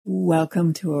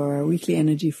Welcome to our weekly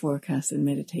energy forecast and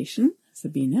meditation.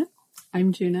 Sabina.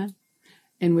 I'm Juna,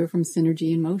 and we're from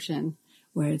Synergy in Motion,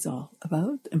 where it's all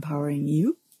about empowering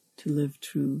you to live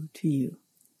true to you.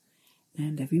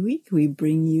 And every week we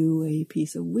bring you a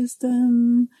piece of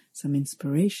wisdom, some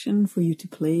inspiration for you to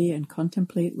play and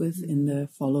contemplate with in the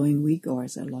following week or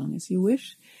as long as you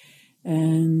wish.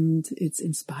 And it's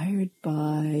inspired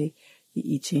by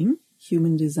the I Ching,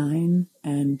 human design,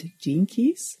 and gene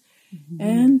keys.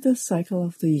 And the cycle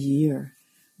of the year,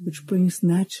 which brings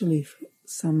naturally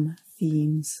some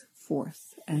themes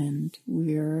forth. And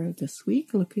we're this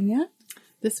week looking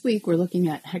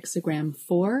at Hexagram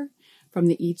 4 from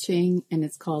the I Ching, and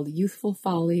it's called Youthful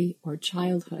Folly or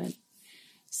Childhood.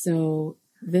 So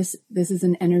this is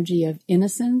an energy of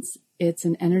innocence. It's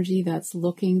an energy that's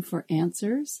looking for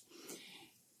answers.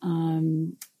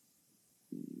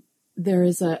 There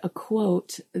is a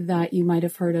quote that you might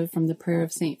have heard of from the prayer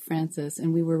of St. Francis,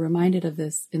 and we were reminded of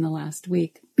this in the last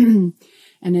week. And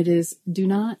it is, do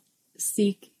not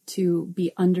seek to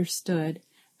be understood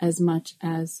as much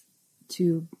as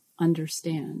to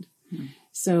understand.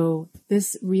 So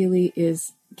this really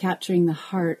is capturing the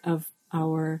heart of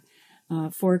our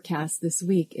forecast this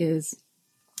week is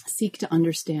seek to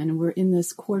understand. And we're in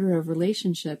this quarter of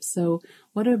relationships. So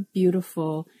what a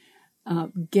beautiful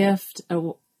gift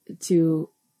to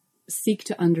seek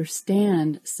to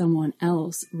understand someone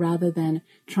else rather than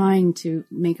trying to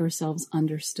make ourselves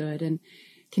understood. And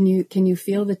can you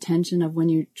feel the tension of when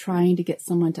you're trying to get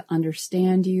someone to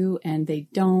understand you and they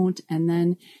don't, and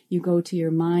then you go to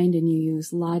your mind and you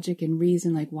use logic and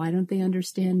reason, like, why don't they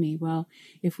understand me? Well,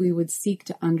 if we would seek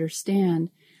to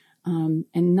understand, and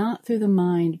not through the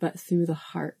mind, but through the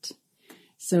heart.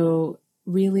 So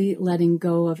really letting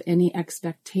go of any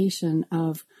expectation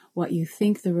of what you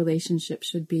think the relationship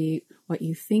should be, what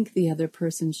you think the other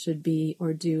person should be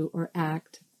or do or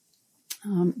act.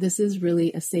 This is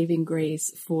really a saving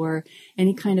grace for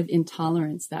any kind of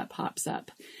intolerance that pops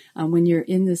up. When you're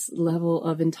in this level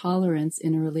of intolerance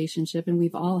in a relationship, and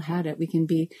we've all had it, we can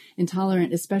be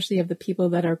intolerant, especially of the people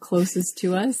that are closest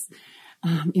to us.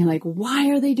 You're like, why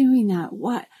are they doing that?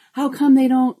 How come they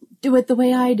don't do it the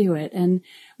way I do it? And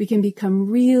we can become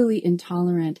really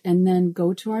intolerant and then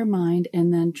go to our mind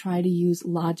and then try to use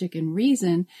logic and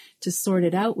reason to sort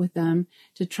it out with them,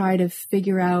 to try to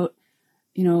figure out,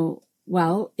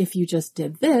 well, if you just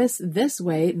did this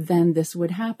way, then this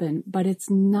would happen. But it's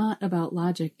not about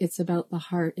logic. It's about the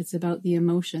heart. It's about the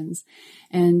emotions.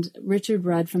 And Richard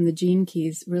Rudd from the Gene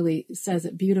Keys really says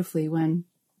it beautifully. When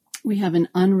we have an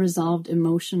unresolved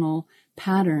emotional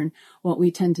pattern, what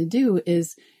we tend to do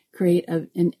is create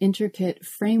an intricate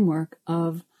framework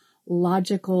of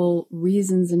logical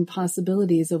reasons and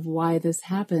possibilities of why this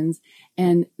happens.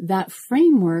 And that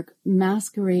framework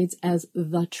masquerades as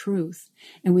the truth.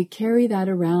 And we carry that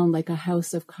around like a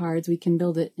house of cards. We can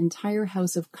build an entire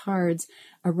house of cards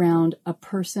around a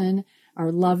person,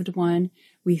 our loved one.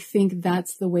 We think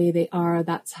that's the way they are.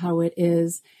 That's how it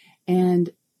is. And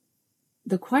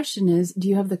the question is, do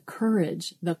you have the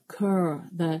courage,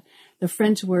 the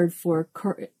French word for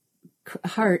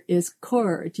heart is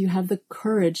cœur. Do you have the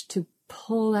courage to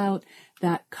pull out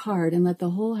that card and let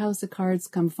the whole house of cards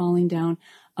come falling down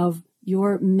of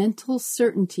your mental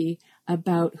certainty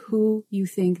about who you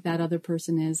think that other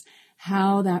person is,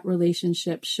 how that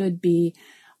relationship should be,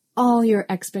 all your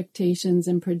expectations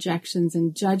and projections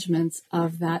and judgments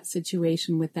of that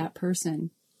situation with that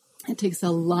person? It takes a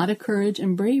lot of courage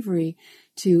and bravery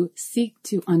to seek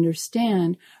to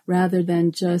understand rather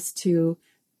than just to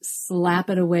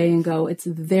slap it away and go, it's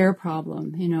their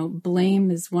problem. Blame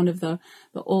is one of the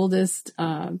oldest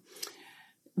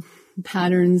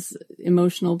patterns,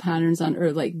 emotional patterns on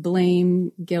earth, like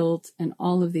blame, guilt, and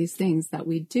all of these things that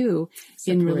we do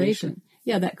in relation.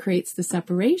 Yeah, that creates the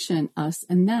separation, us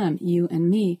and them, you and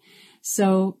me.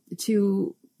 So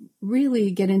to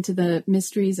really get into the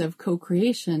mysteries of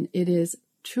co-creation, it is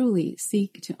truly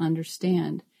seek to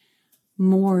understand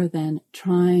more than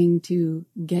trying to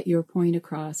get your point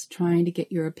across, trying to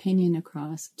get your opinion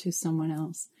across to someone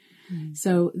else.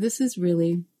 So this is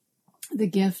really the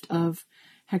gift of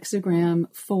Hexagram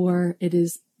 4. It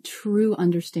is true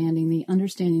understanding, the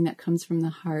understanding that comes from the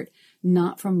heart,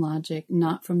 not from logic,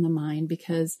 not from the mind,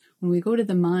 because when we go to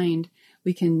the mind,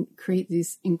 we can create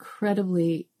these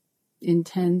incredibly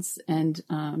intense and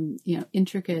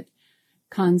intricate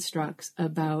constructs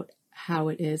about how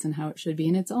it is and how it should be,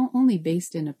 and it's only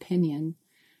based in opinion,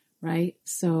 right?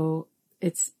 So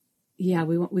it's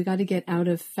we got to get out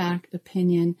of fact,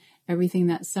 opinion, everything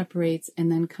that separates,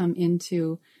 and then come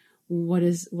into what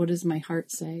does my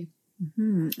heart say.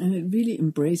 And it really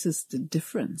embraces the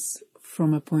difference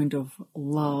from a point of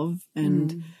love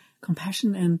and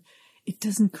compassion, and it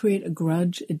doesn't create a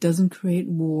grudge. It doesn't create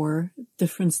war.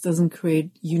 Difference doesn't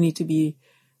create, you need to be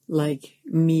like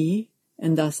me,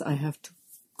 and thus I have to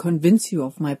convince you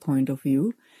of my point of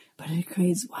view. But it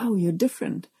creates, wow, you're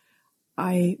different.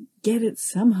 I get it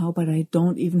somehow, but I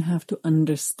don't even have to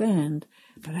understand.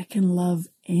 But I can love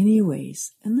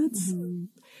anyways. And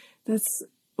that's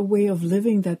a way of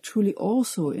living that truly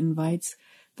also invites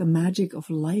the magic of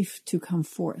life to come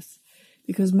forth.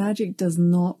 Because magic does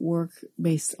not work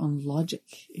based on logic.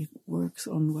 It works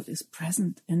on what is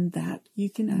present, and that you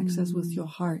can access with your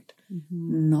heart,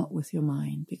 not with your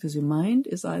mind. Because your mind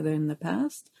is either in the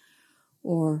past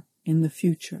or in the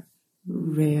future,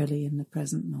 rarely in the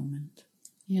present moment.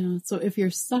 Yeah, so if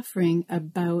you're suffering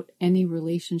about any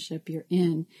relationship you're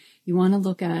in, you want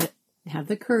to have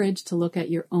the courage to look at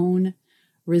your own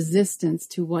resistance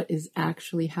to what is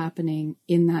actually happening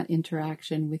in that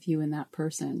interaction with you and that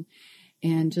person.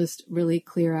 And just really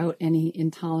clear out any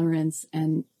intolerance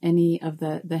and any of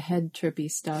the head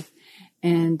trippy stuff,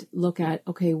 and look at,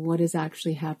 okay, what is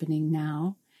actually happening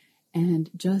now? And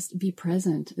just be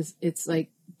present. It's like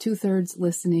 2/3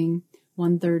 listening,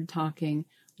 1/3 talking.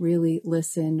 Really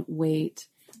listen, wait,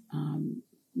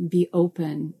 be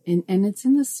open. And it's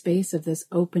in the space of this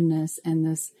openness and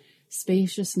this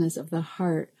spaciousness of the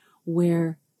heart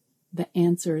where the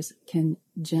answers can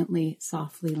gently,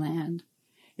 softly land.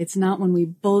 It's not when we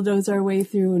bulldoze our way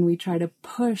through and we try to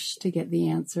push to get the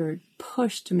answer,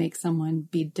 push to make someone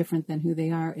be different than who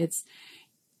they are. It's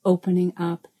opening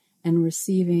up and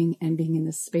receiving and being in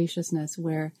this spaciousness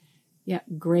where,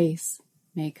 grace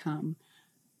may come,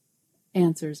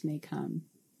 answers may come.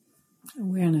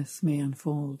 Awareness may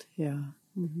unfold,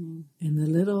 And the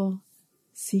little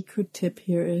secret tip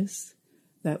here is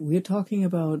that we're talking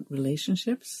about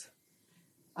relationships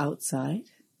outside,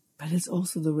 but it's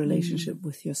also the relationship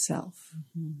with yourself.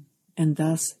 And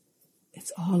thus,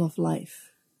 it's all of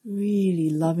life. Really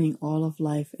loving all of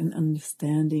life and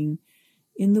understanding,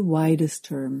 in the widest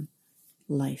term,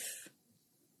 life.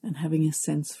 And having a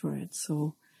sense for it.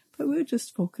 But we're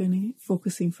just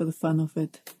focusing for the fun of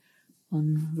it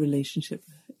on relationship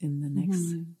in the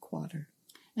next quarter.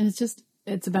 And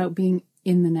it's about being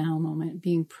in the now moment,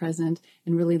 being present,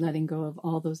 and really letting go of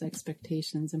all those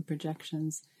expectations and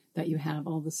projections that you have,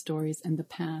 all the stories and the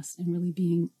past, and really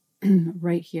being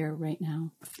right here, right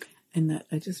now. And that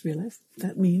I just realized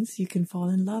that means you can fall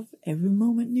in love every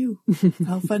moment new.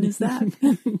 How fun is that?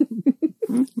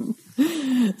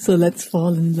 So let's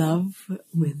fall in love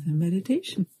with the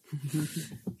meditation.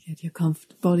 Get your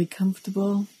body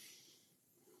comfortable.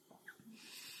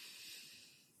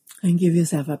 And give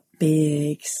yourself a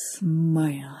big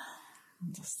smile.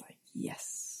 Just like,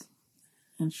 yes.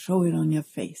 And show it on your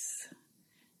face.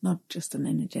 Not just an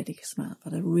energetic smile,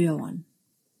 but a real one.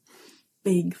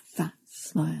 Big, fat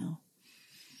smile.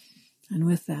 And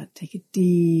with that, take a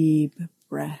deep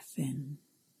breath in.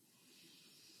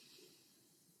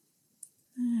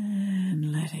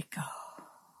 And let it go.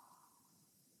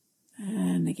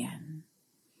 And again.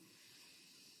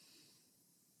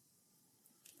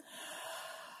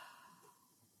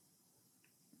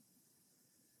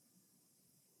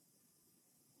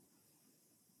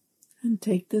 And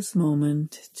take this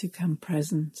moment to come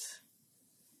present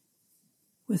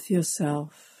with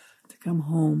yourself, to come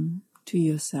home to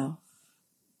yourself.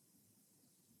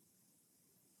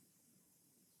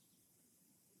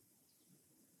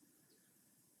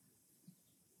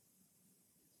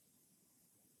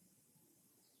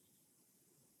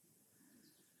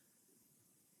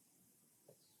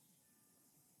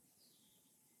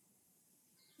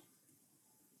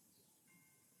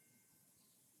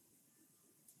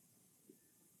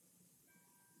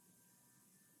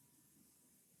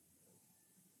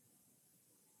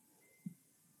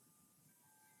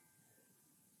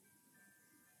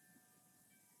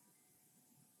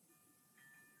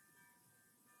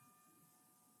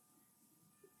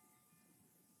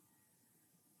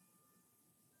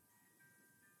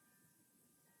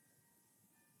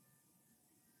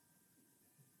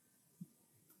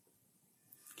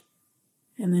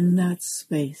 And in that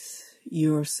space,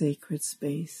 your sacred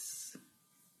space,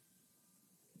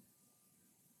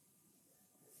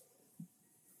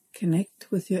 connect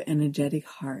with your energetic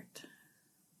heart.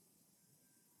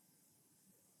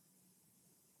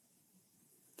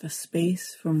 The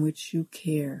space from which you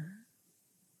care,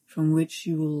 from which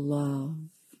you will love,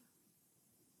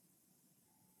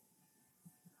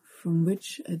 from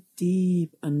which a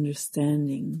deep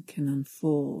understanding can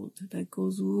unfold that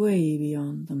goes way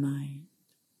beyond the mind.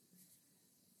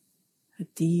 A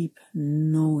deep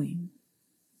knowing.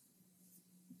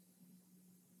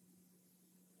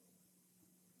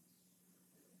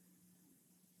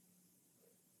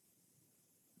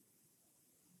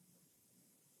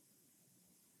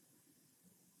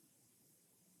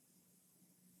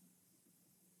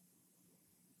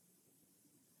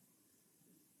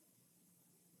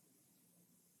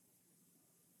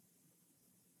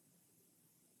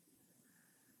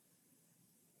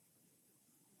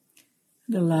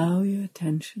 And allow your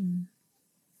attention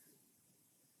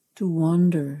to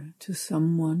wander to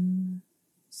someone,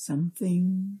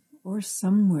 something, or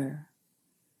somewhere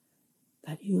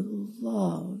that you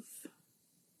love,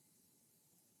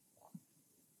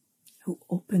 who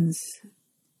opens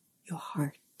your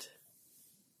heart,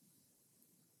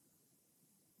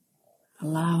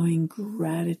 allowing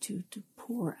gratitude to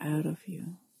pour out of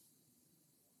you.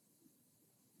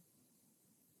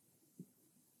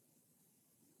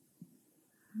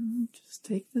 Just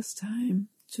take this time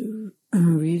to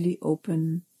really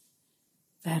open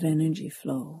that energy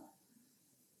flow.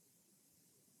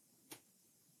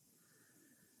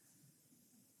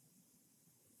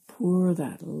 Pour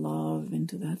that love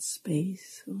into that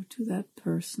space, or to that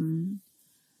person,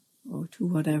 or to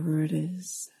whatever it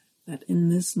is that in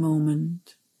this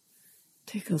moment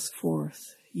tickles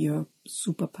forth your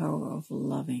superpower of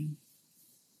loving.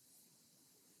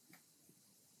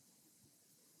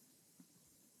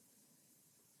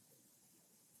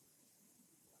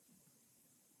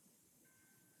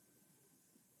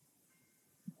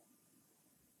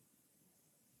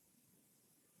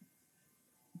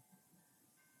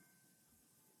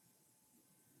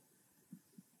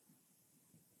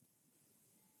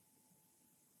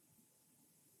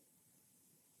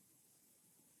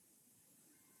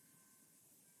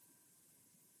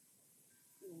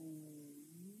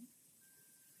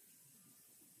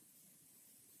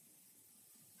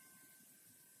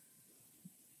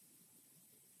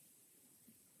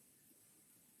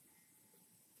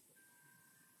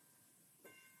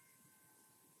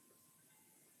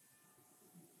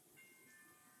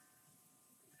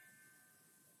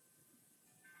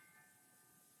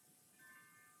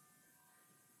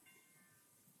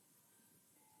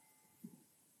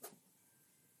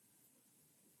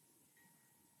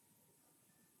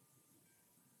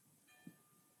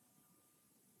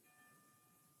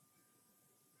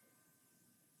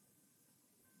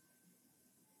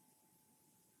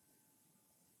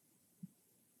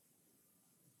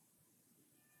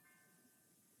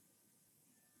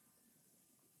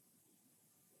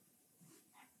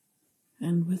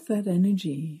 And with that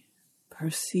energy,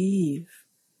 perceive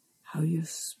how your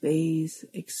space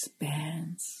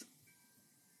expands.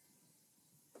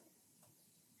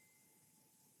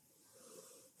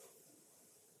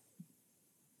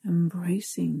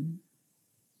 Embracing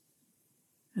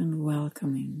and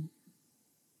welcoming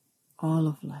all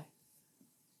of life.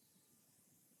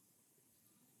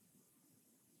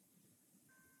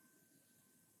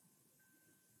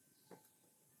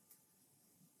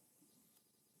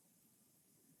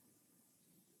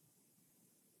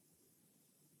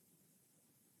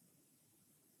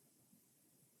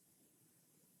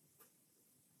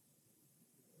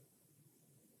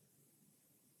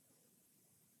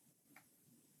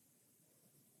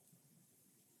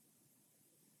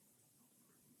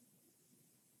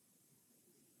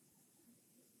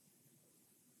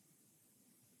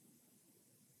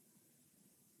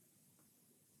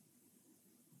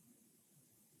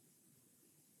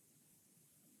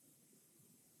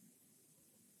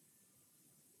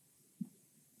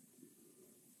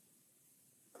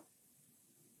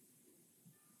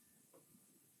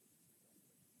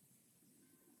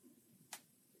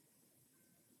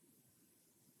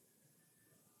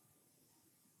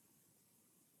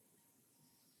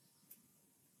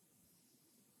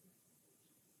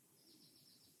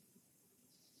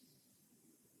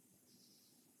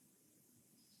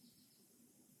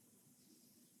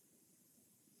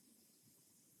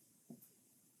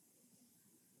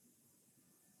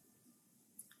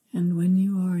 And when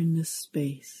you are in this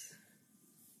space,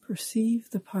 perceive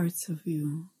the parts of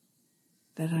you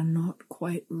that are not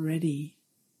quite ready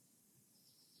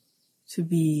to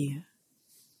be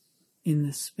in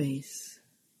this space.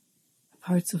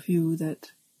 Parts of you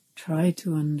that try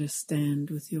to understand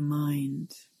with your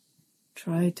mind,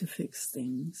 try to fix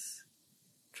things,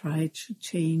 try to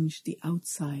change the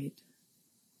outside.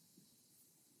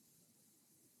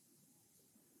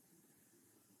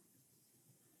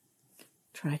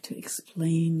 Try to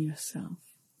explain yourself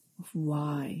of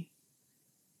why.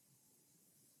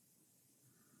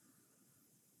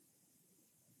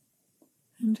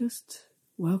 And just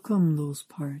welcome those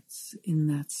parts in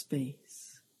that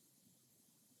space.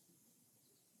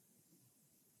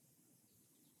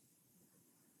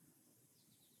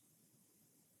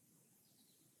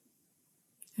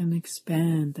 And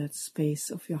expand that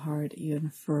space of your heart even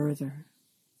further,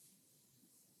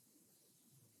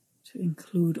 to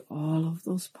include all of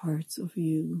those parts of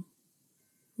you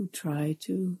who try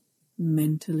to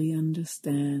mentally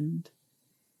understand.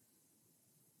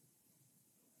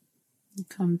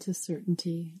 Come to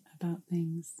certainty about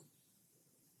things.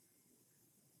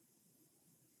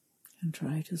 and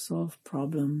try to solve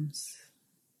problems.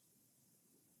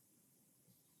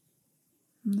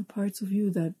 And the parts of you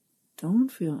that don't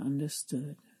feel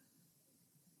understood,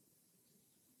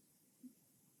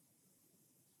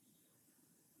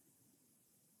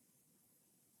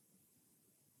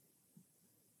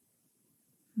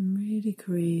 and really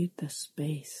create the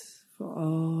space for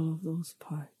all of those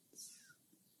parts.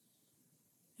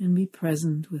 And be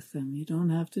present with them. You don't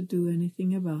have to do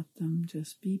anything about them.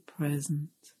 Just be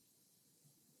present.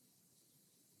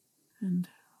 And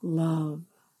love.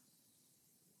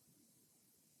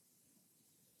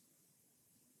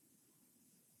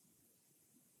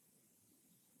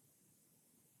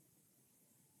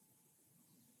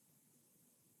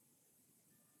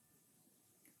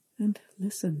 And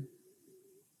listen.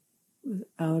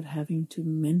 Without having to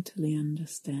mentally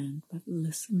understand, but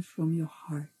listen from your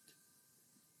heart.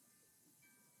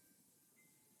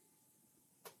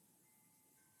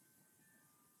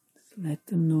 Just let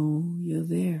them know you're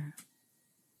there.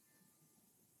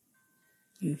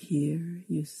 You hear,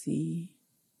 you see,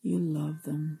 you love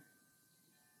them.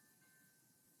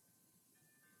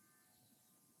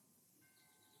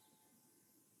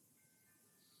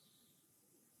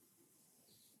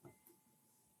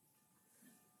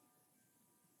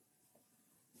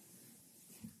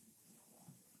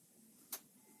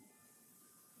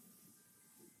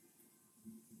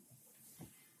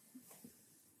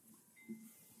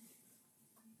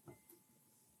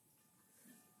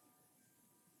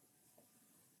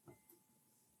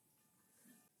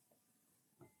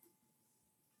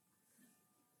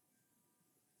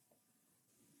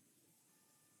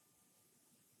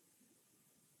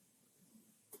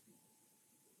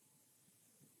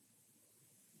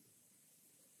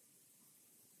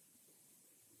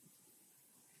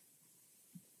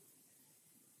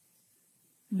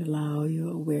 And allow your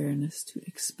awareness to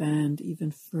expand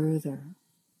even further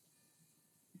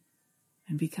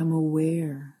and become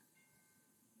aware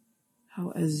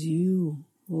how, as you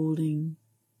holding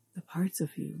the parts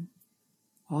of you,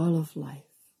 all of life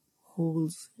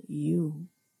holds you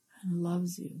and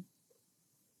loves you.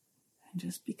 And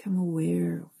just become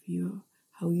aware of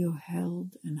how you're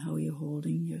held and how you're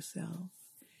holding yourself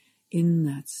in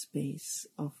that space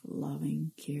of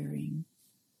loving, caring,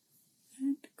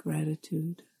 and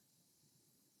gratitude.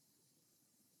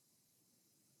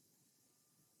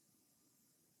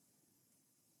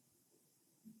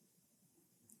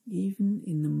 Even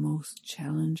in the most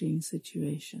challenging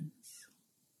situations,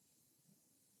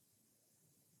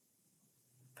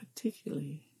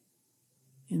 particularly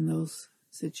in those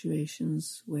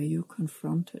situations where you're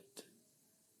confronted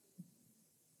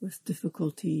with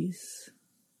difficulties,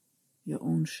 your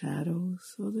own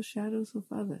shadows or the shadows of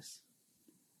others.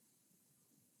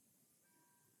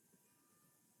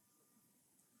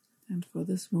 And for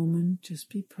this moment, just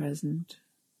be present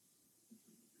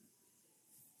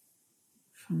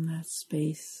from that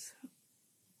space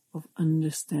of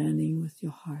understanding with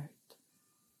your heart.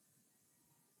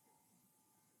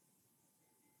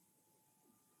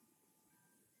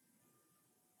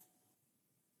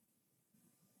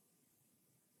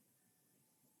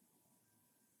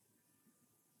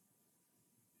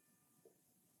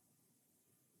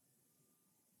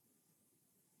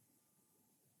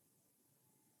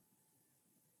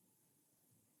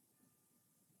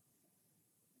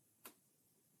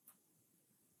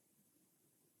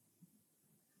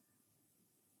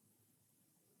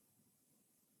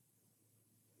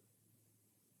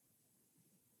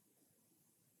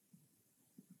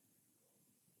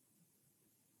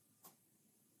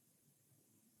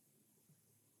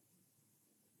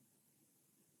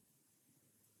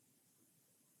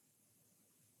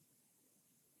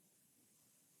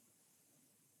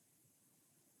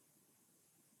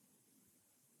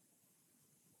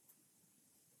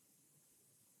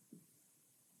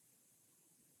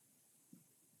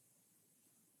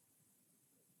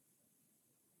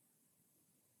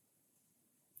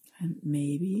 And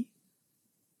maybe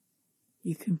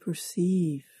you can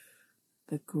perceive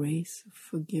the grace of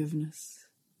forgiveness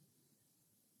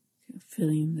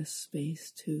filling this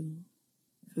space too,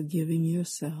 forgiving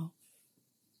yourself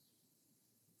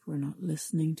for not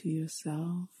listening to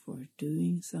yourself, for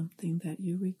doing something that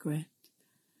you regret,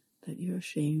 that you're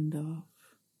ashamed of.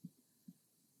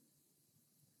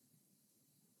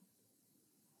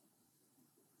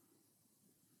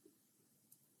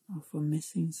 Or for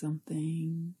missing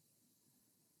something.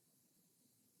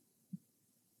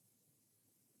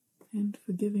 And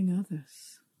forgiving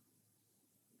others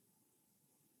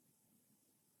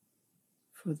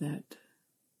for that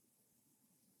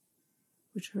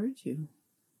which hurt you,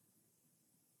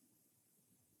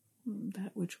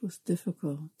 that which was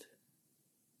difficult,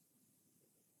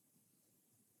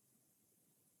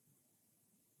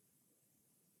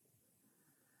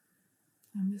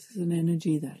 And this is an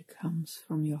energy that comes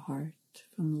from your heart,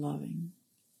 from loving.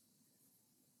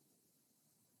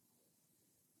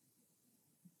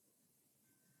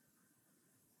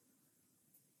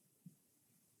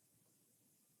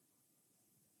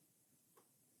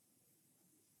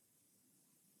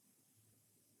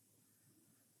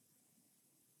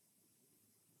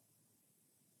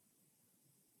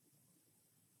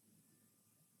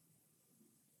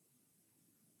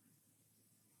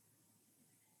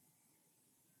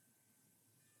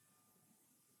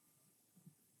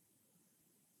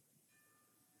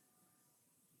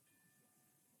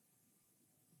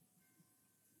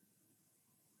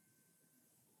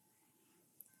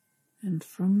 And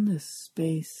from this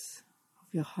space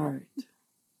of your heart,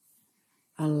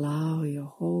 allow your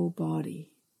whole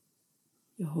body,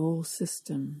 your whole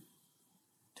system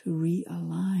to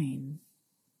realign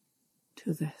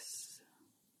to this,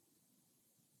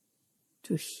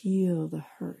 to heal the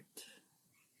hurt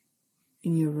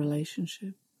in your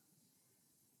relationship,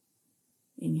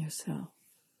 in yourself.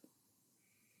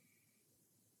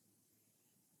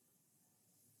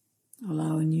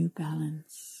 Allow a new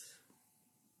balance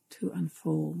to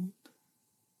unfold,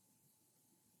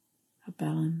 a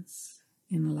balance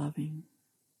in loving.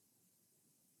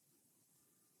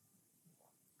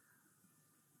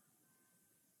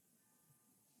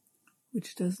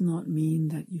 Which does not mean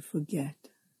that you forget.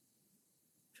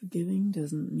 Forgiving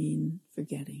doesn't mean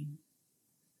forgetting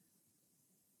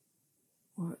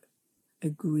or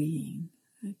agreeing.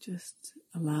 It just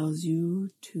allows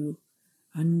you to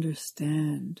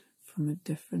understand from a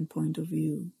different point of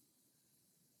view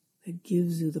that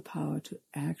gives you the power to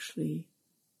actually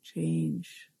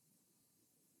change,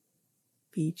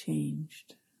 be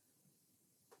changed.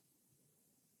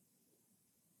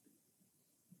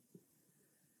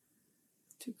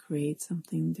 To create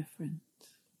something different.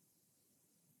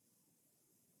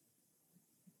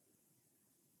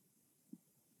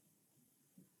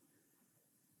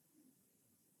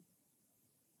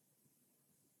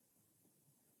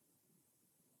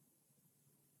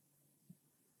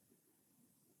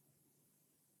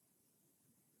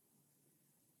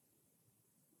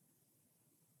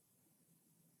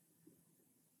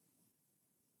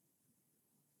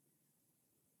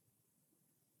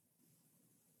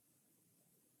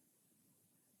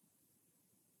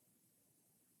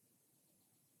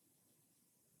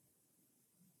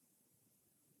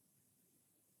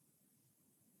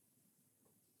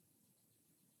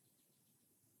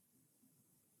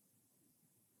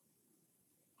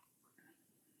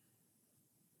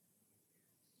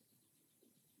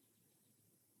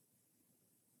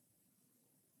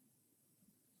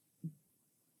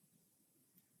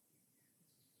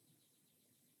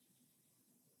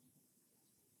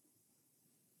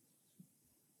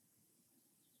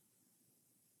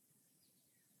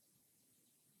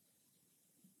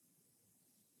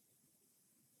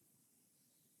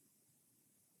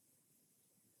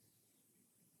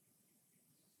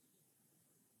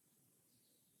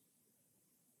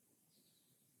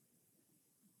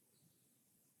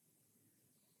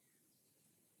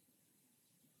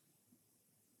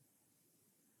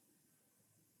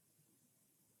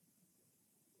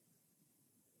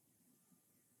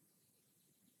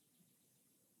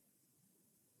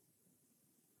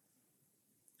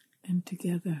 And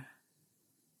together,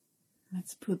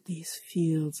 let's put these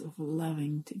fields of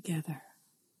loving together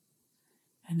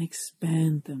and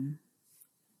expand them.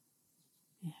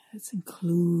 Let's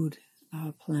include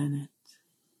our planet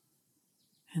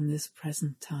and this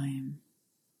present time.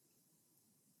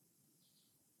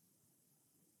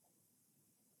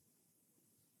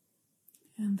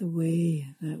 And the way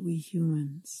that we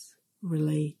humans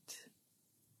relate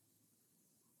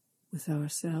with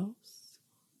ourselves,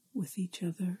 with each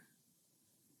other,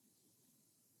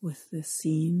 with the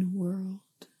seen world,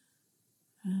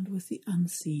 and with the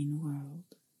unseen world.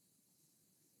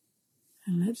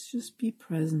 And let's just be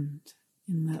present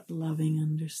in that loving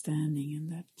understanding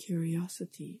and that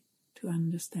curiosity to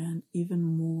understand even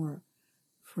more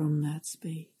from that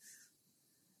space.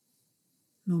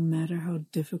 No matter how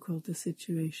difficult the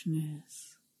situation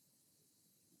is,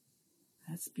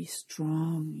 let's be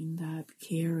strong in that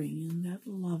caring, in that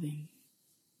loving,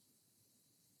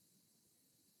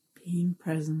 being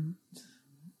present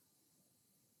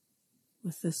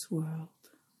with this world.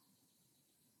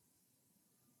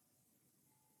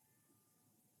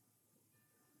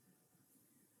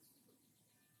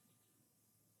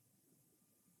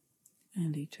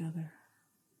 And each other.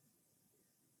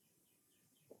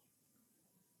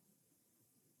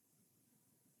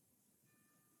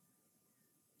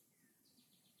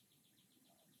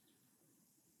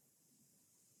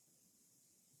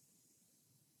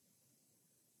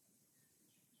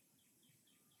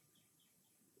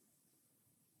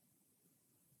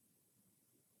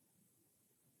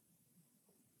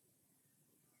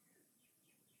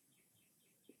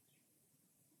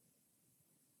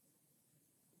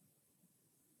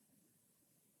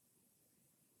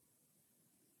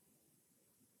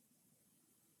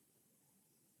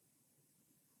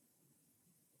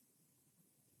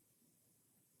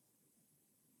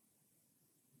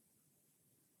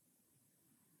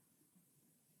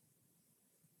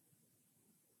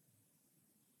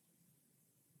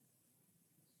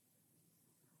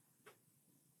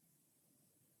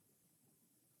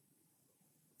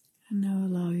 And now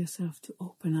allow yourself to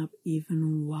open up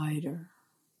even wider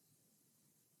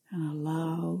and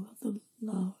allow the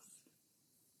love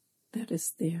that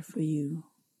is there for you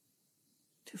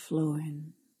to flow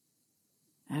in.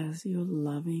 As you're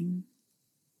loving,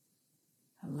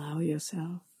 allow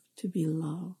yourself to be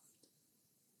loved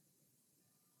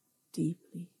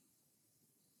deeply.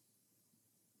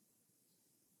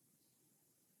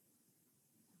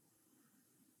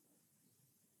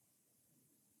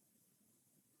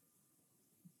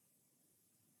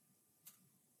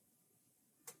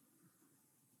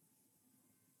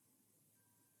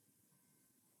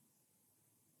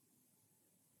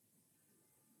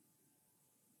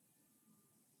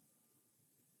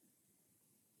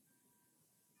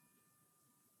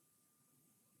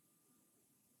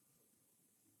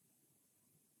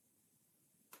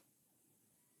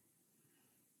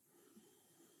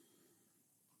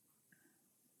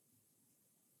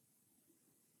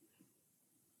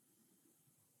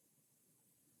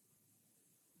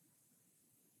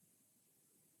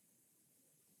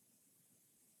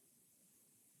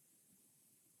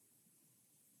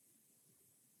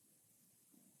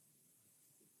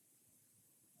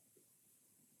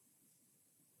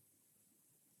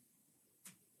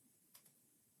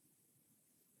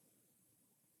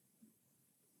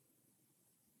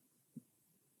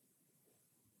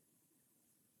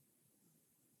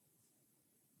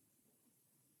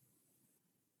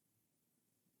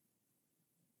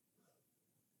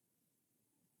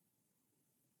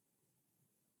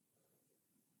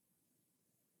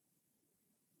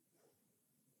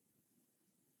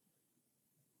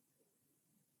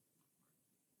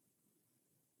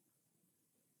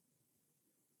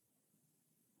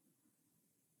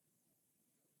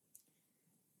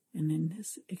 And in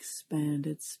this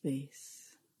expanded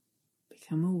space,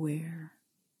 become aware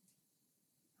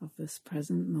of this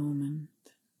present moment,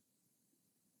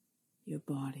 your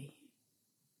body,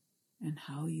 and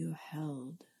how you're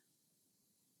held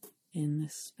in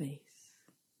this space.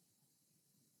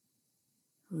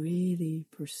 Really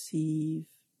perceive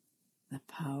the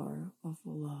power of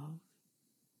love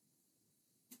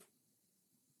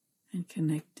and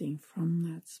connecting from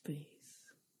that space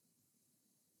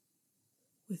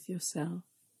with yourself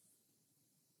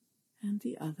and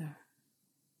the other.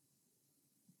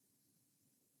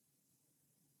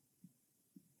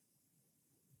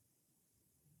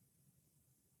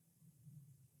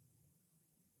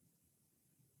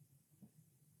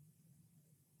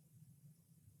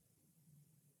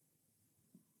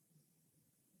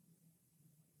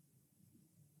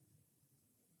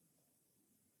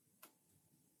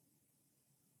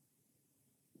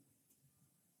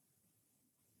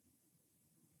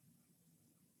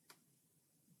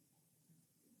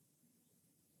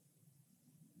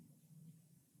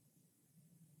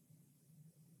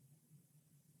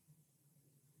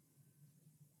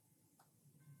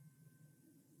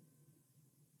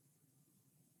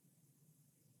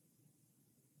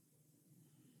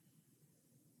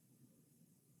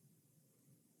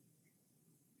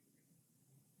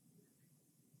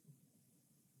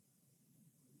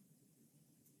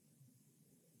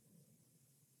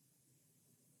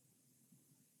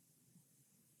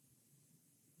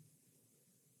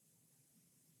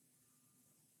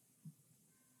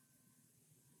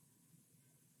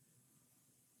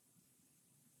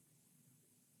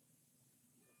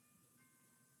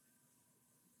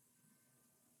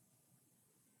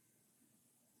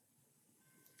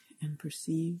 And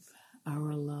perceive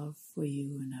our love for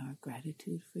you and our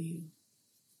gratitude for you.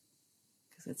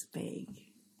 Because it's big.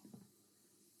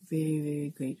 Very, very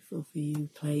grateful for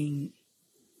you playing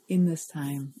in this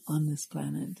time on this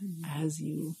planet as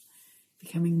you,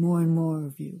 becoming more and more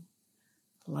of you.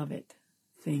 Love it.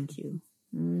 Thank you.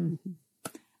 Mm-hmm.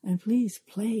 And please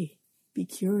play. Be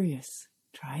curious.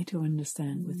 Try to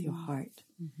understand with your heart.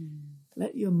 Mm-hmm.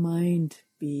 Let your mind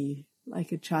be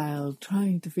like a child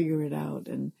trying to figure it out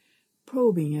and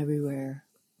probing everywhere.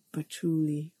 But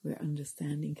truly where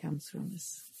understanding comes from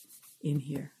is in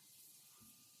here.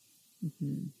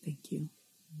 Mm-hmm. Thank you.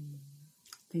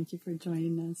 Thank you for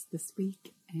joining us this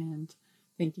week, and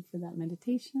thank you for that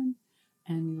meditation.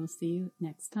 And we will see you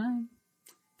next time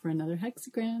for another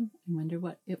hexagram. I wonder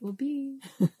what it will be.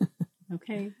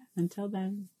 Okay, until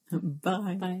then.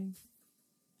 Bye. Bye.